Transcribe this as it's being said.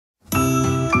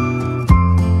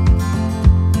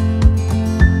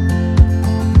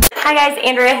Hi guys,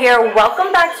 Andrea here.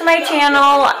 Welcome back to my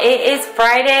channel. It is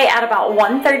Friday at about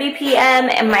 1:30 p.m.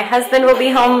 and my husband will be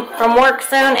home from work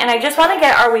soon, and I just want to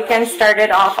get our weekend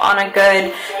started off on a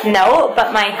good note,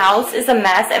 but my house is a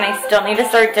mess and I still need to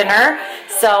start dinner,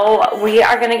 so we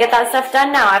are going to get that stuff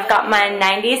done now. I've got my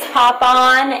 90s pop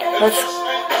on.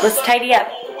 Let's tidy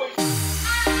up.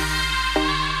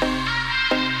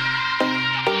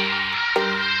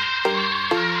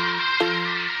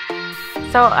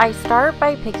 So I start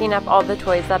by picking up all the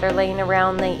toys that are laying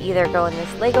around. They either go in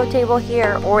this Lego table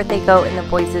here or they go in the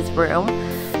boys' room.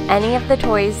 Any of the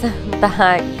toys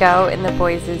that go in the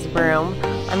boys' room,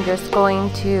 I'm just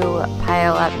going to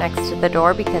pile up next to the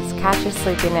door because Cash is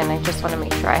sleeping and I just want to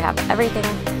make sure I have everything.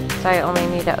 So I only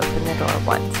need to open the door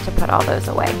once to put all those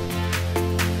away.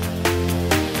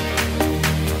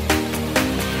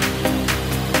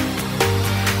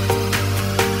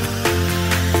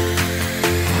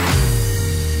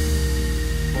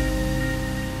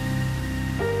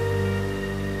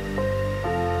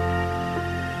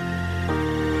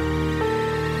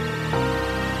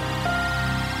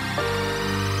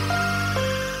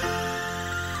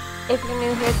 If you're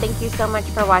new here, thank you so much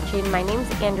for watching. My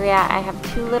name's Andrea. I have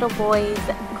two little boys,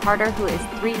 Carter, who is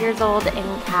 3 years old,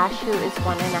 and Cash, who is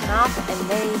 1.5, and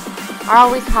they are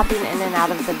always popping in and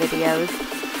out of the videos.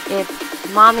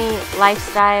 If mommy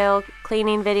lifestyle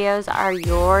cleaning videos are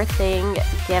your thing,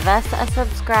 give us a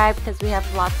subscribe because we have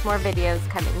lots more videos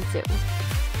coming soon.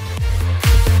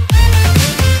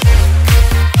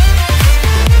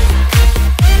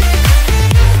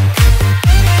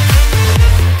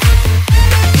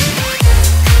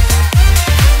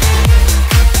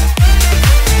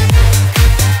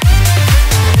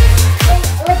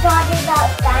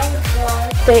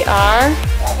 They are?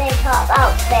 But they talk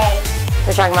about space.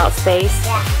 They're talking about space?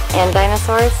 Yeah. And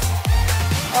dinosaurs?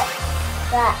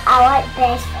 But I like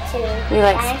space too. You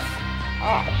like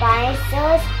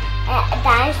dinosaurs?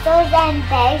 Dinosaurs and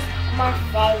space are my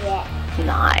favorite.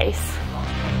 Nice.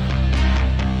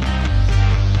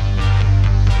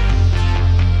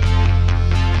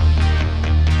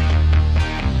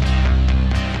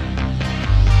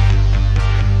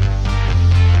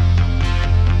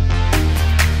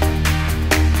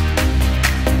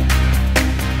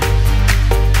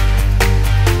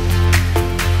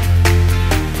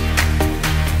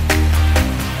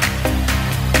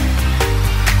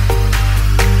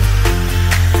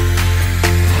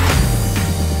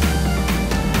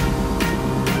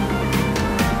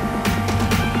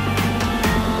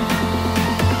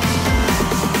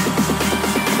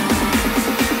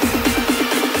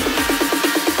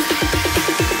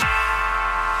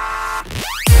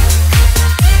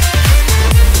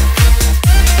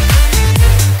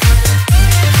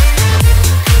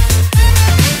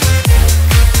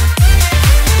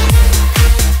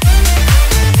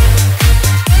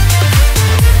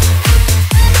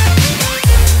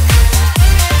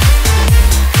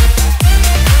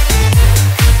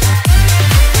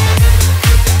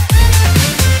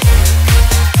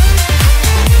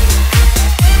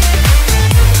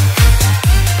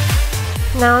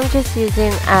 Now I'm just using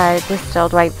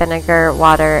distilled white vinegar,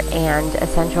 water, and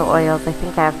essential oils. I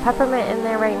think I have peppermint in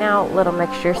there right now. Little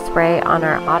mixture spray on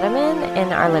our ottoman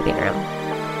in our living room.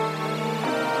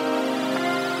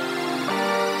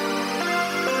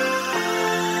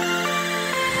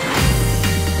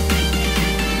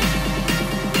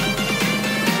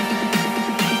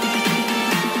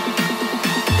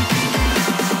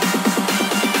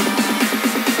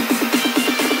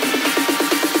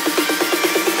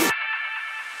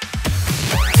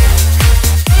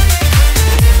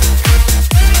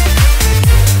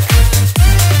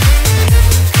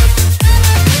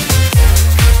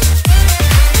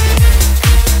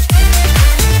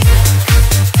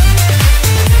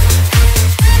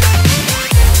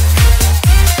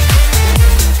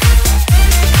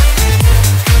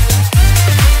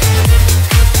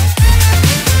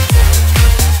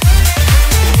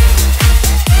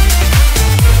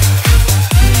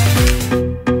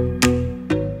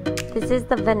 This is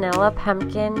the vanilla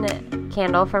pumpkin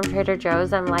candle from Trader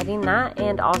Joe's. I'm lighting that,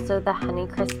 and also the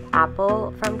Honeycrisp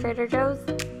apple from Trader Joe's.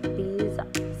 These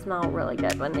smell really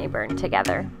good when they burn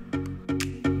together.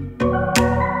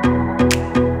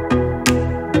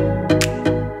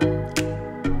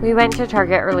 We went to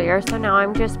Target earlier, so now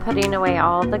I'm just putting away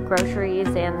all the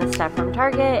groceries and the stuff from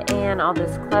Target and all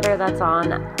this clutter that's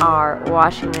on our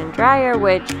washing and dryer,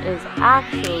 which is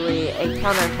actually a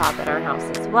countertop in our house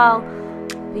as well,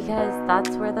 because that's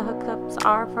where the hookups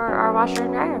are for our washer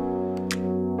and dryer.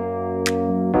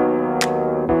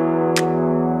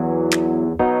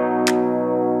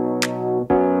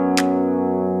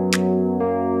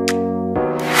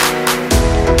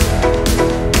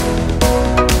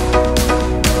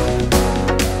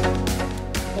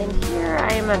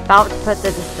 about to put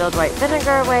the distilled white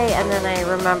vinegar away, and then I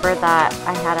remembered that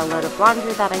I had a load of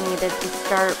laundry that I needed to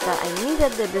start, but I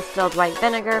needed the distilled white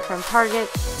vinegar from Target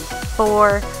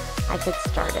before I could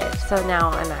start it. So now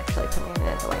I'm actually putting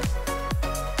it away.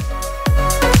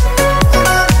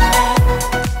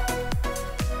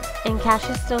 And Cash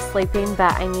is still sleeping,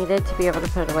 but I needed to be able to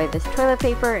put away this toilet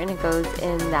paper, and it goes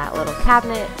in that little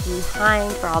cabinet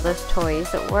behind where all those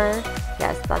toys were.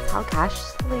 Yes, that's how Cash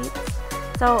sleeps.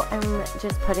 So I'm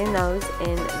just putting those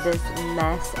in this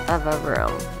mess of a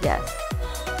room. Yes,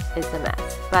 it's a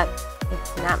mess, but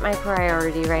it's not my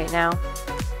priority right now.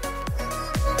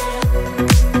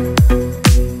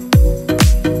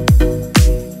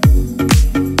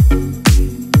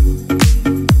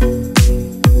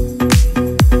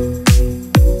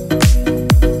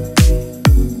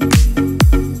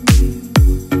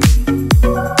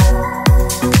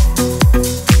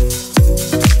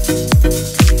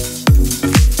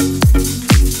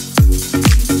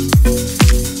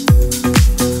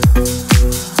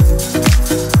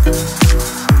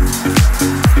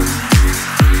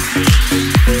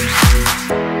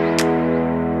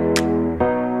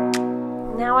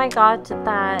 I got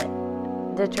that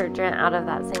detergent out of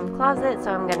that same closet,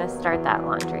 so I'm going to start that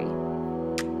laundry.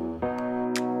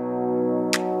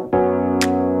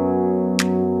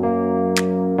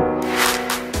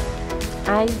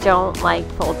 I don't like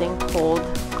folding cold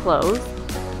clothes,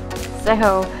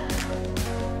 so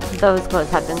those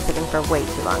clothes have been sitting for way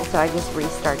too long, so I just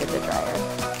restarted the dryer.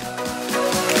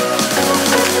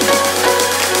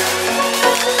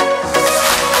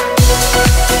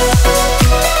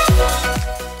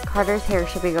 Carter's hair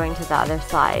should be going to the other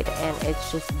side, and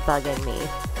it's just bugging me.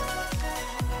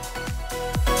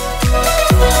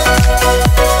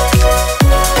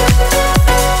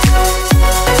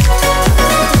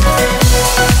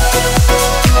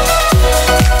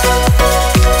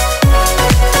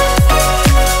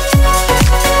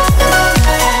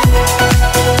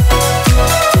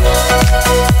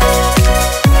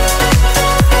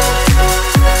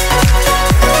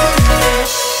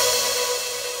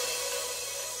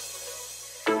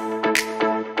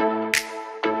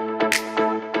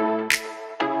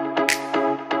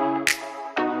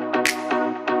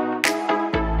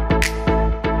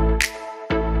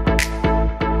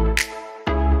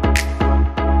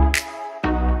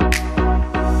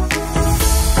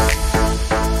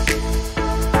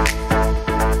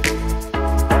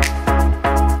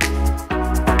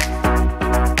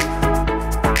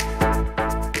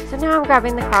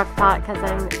 Grabbing the crock pot because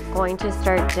I'm going to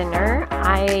start dinner.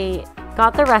 I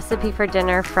got the recipe for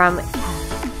dinner from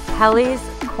Kelly's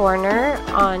Korner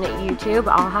on YouTube.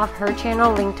 I'll have her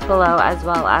channel linked below, as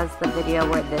well as the video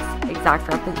where this exact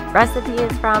recipe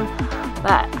is from.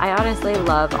 But I honestly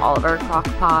love all of her crock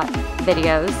pot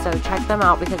videos, so check them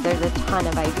out because there's a ton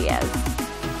of ideas.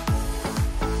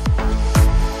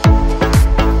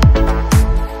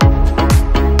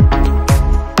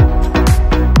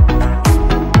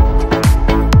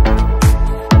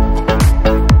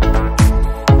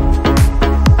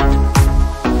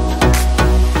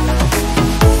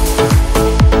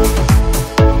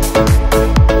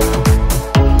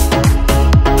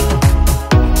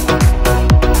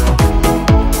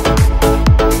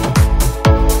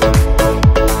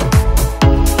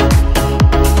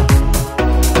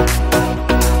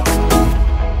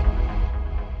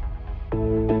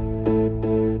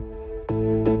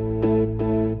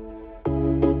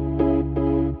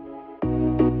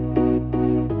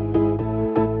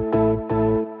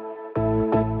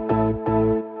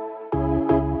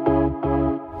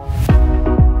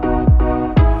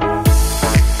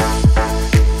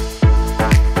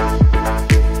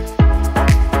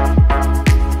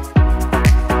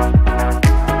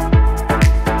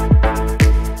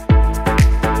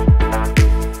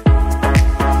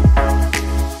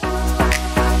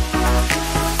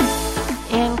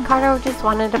 Just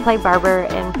wanted to play barber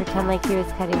and pretend like he was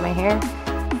cutting my hair,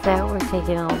 so we're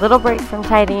taking a little break from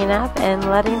tidying up and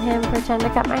letting him pretend to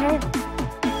cut my hair.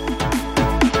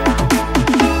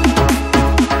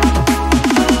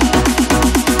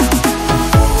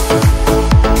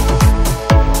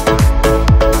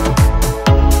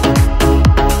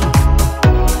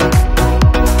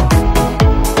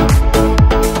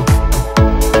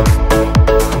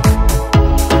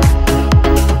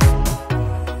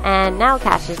 Now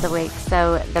Cash is awake,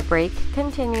 so the break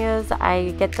continues.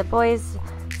 I get the boys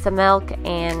some milk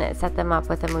and set them up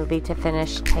with a movie to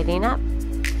finish tidying up.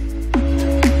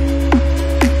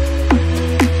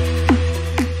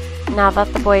 Now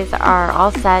that the boys are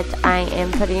all set, I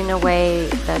am putting away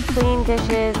the clean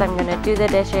dishes. I'm going to do the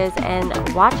dishes and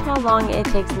watch how long it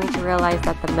takes me to realize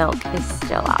that the milk is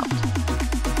still out.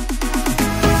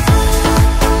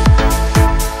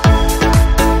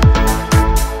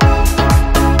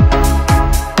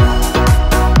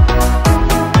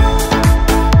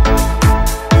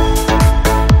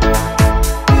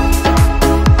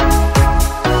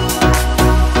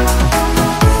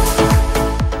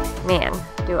 Man,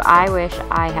 do I wish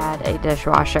I had a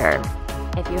dishwasher.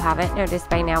 If you haven't noticed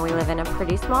by now, we live in a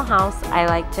pretty small house. I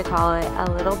like to call it a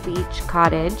little beach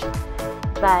cottage,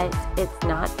 but it's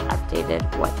not updated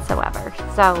whatsoever.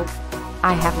 So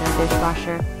I have no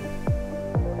dishwasher.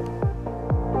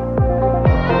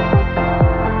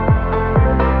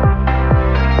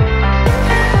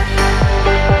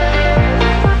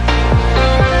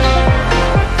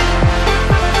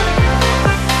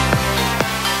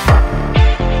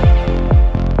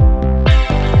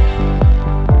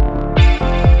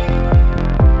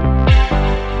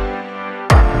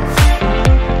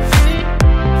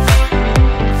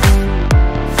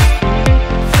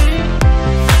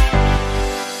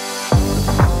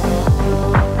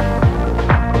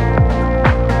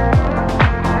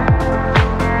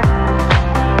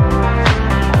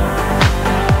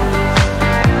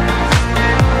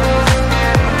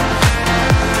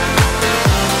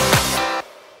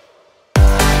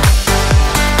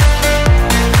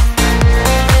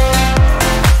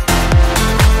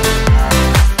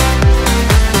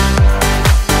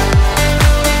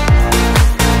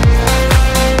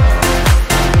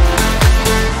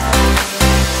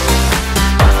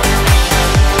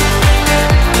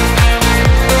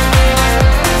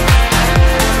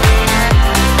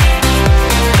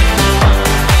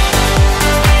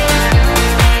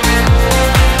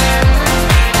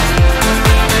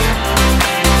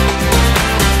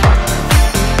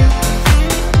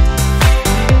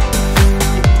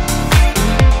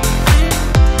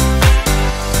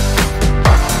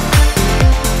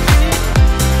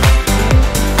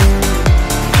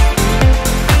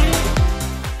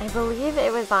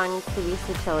 On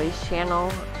Tilly's channel,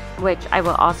 which I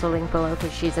will also link below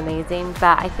because she's amazing.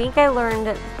 But I think I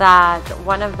learned that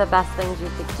one of the best things you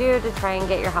could do to try and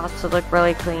get your house to look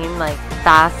really clean, like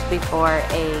fast before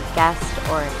a guest,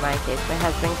 or in my case my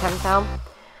husband, comes home,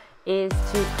 is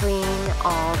to clean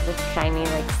all the shiny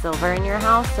like silver in your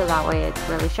house, so that way it's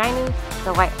really shiny.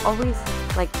 So I always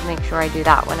like to make sure I do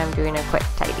that when I'm doing a quick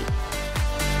tidy.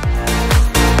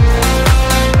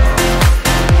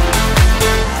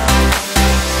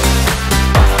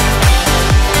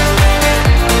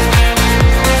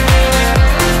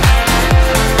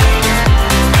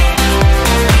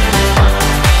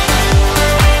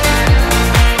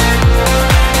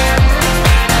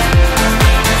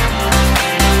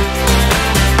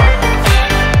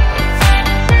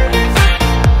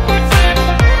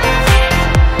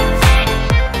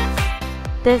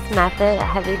 This method,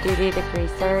 heavy duty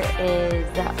degreaser,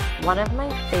 is one of my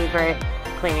favorite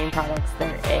cleaning products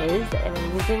there is, and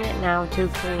I'm using it now to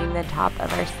clean the top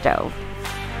of our stove.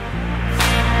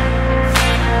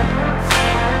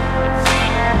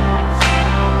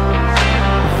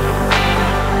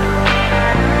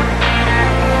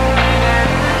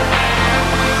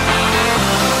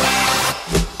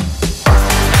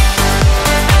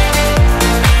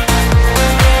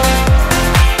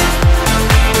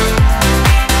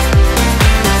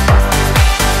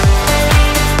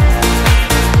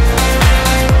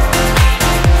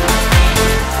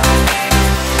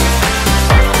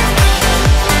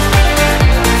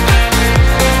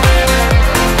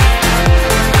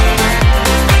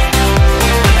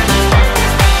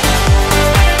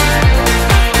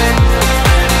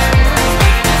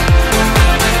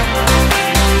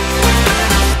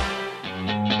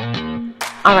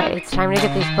 Alright, it's time to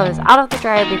get these clothes out of the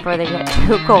dryer before they get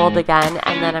too cold again,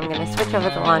 and then I'm going to switch over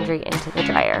the laundry into the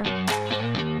dryer.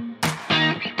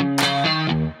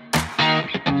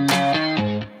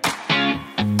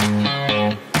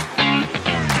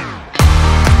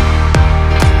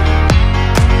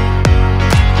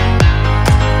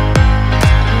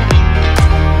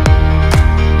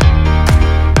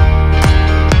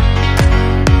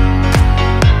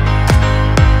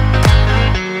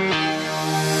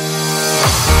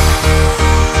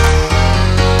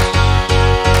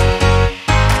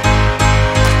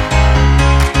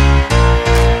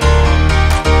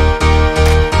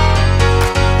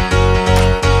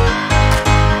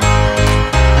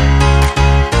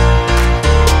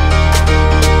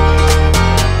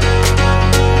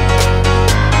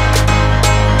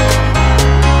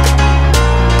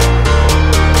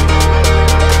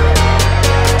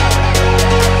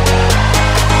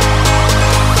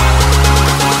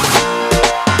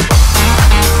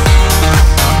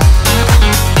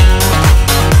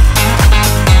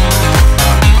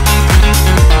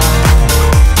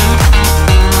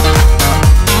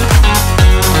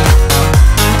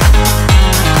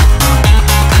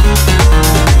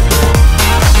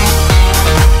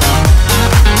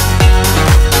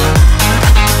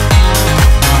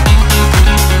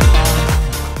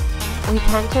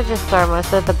 throw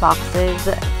most of the boxes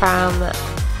from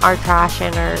our trash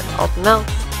and our old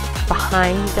milks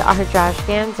behind our trash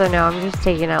can, so now I'm just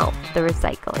taking out the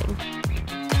recycling.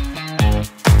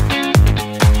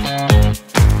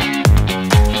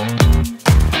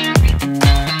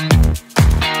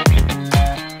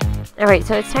 Alright,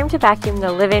 so it's time to vacuum the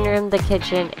living room, the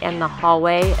kitchen, and the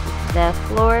hallway. The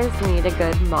floors need a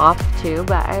good mop too,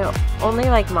 but I only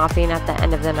like mopping at the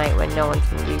end of the night when no one's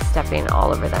going to be stepping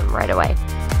all over them right away.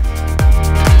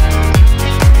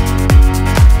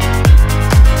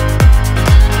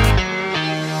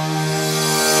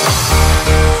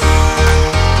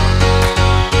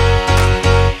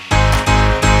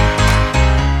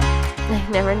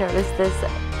 I never noticed this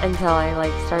until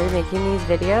I started making these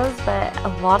videos, but a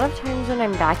lot of times when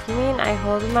I'm vacuuming, I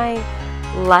hold my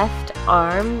left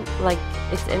arm like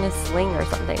it's in a sling or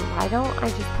something. Why don't I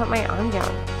just put my arm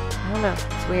down? I don't know,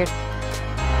 it's weird.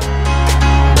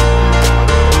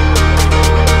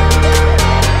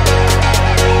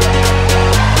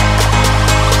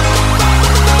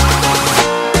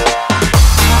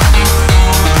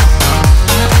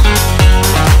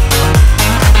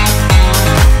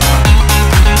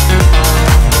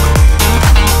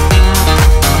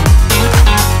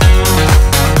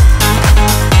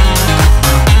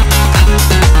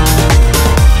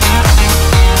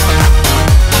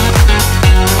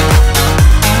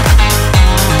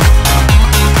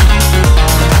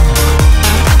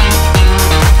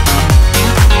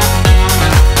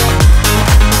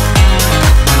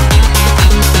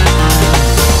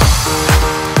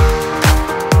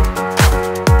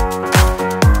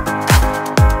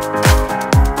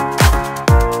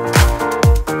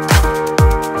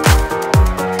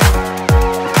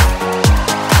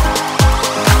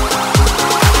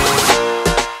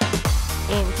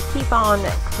 On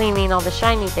cleaning all the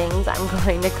shiny things, I'm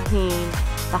going to clean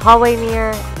the hallway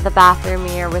mirror, the bathroom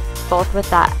mirror with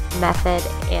that method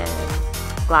and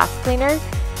glass cleaner,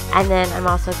 and then I'm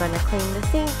also going to clean the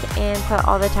sink and put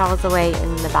all the towels away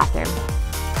in the bathroom.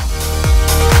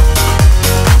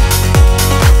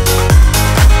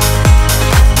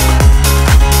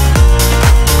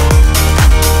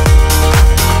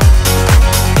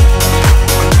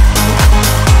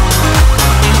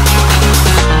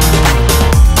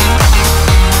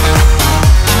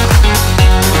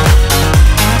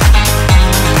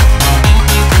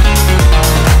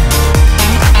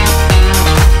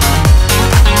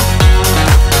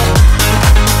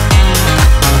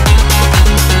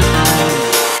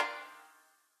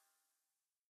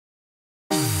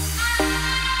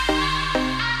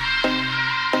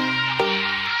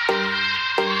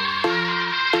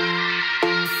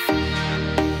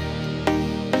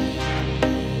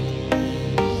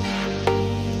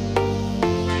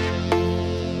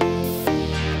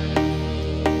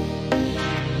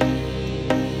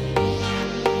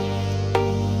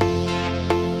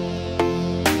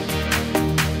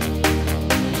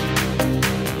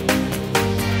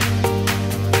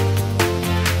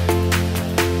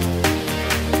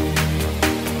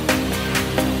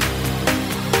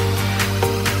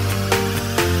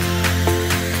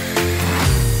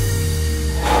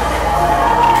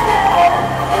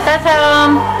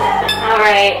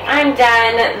 Alright, I'm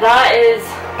done. That is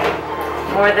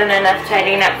more than enough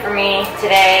tidying up for me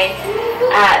today.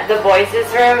 The boys'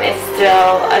 room is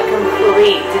still a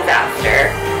complete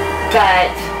disaster, but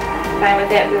fine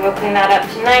with it. We will clean that up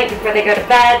tonight before they go to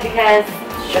bed because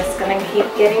it's just going to keep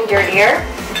getting dirtier.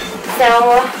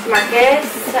 So Marcus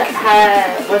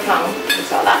was home, you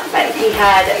saw that, but he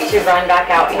had to run back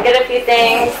out and get a few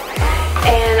things,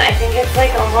 and I think it's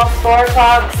like almost 4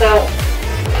 o'clock, so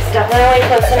it's definitely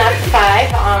close enough to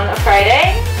 5 on a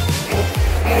Friday.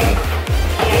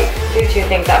 Can't do 2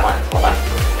 things at once. Hold on.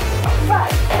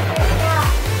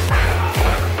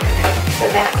 So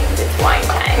that means it's wine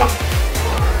time.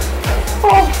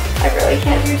 Oh, I really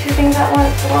can't do 2 things at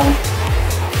once. Hold on.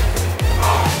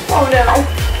 Oh no.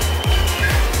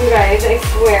 You guys, I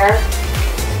swear,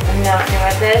 I'm not new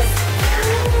at this.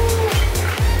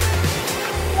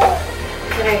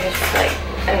 But I just like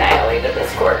annihilated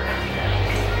this cork.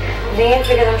 I think it's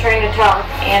because I'm trying to talk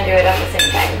and do it at the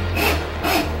same time.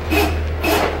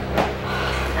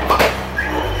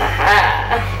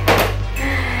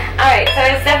 Alright, so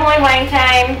it's definitely wine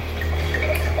time.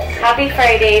 Happy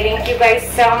Friday. Thank you guys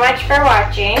so much for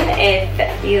watching.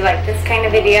 If you like this kind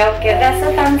of video, give us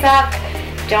a thumbs up.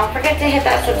 Don't forget to hit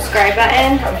that subscribe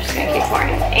button. I'm just going to keep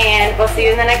pouring. And we'll see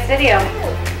you in the next video.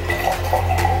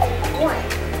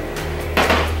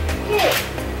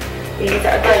 These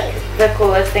are like the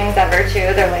coolest things ever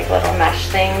too. They're like little mesh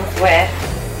things with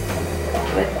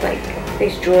like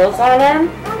these jewels on them.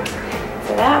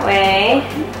 So that way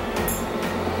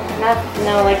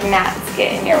No like gnats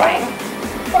get in your wine.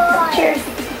 Cheers.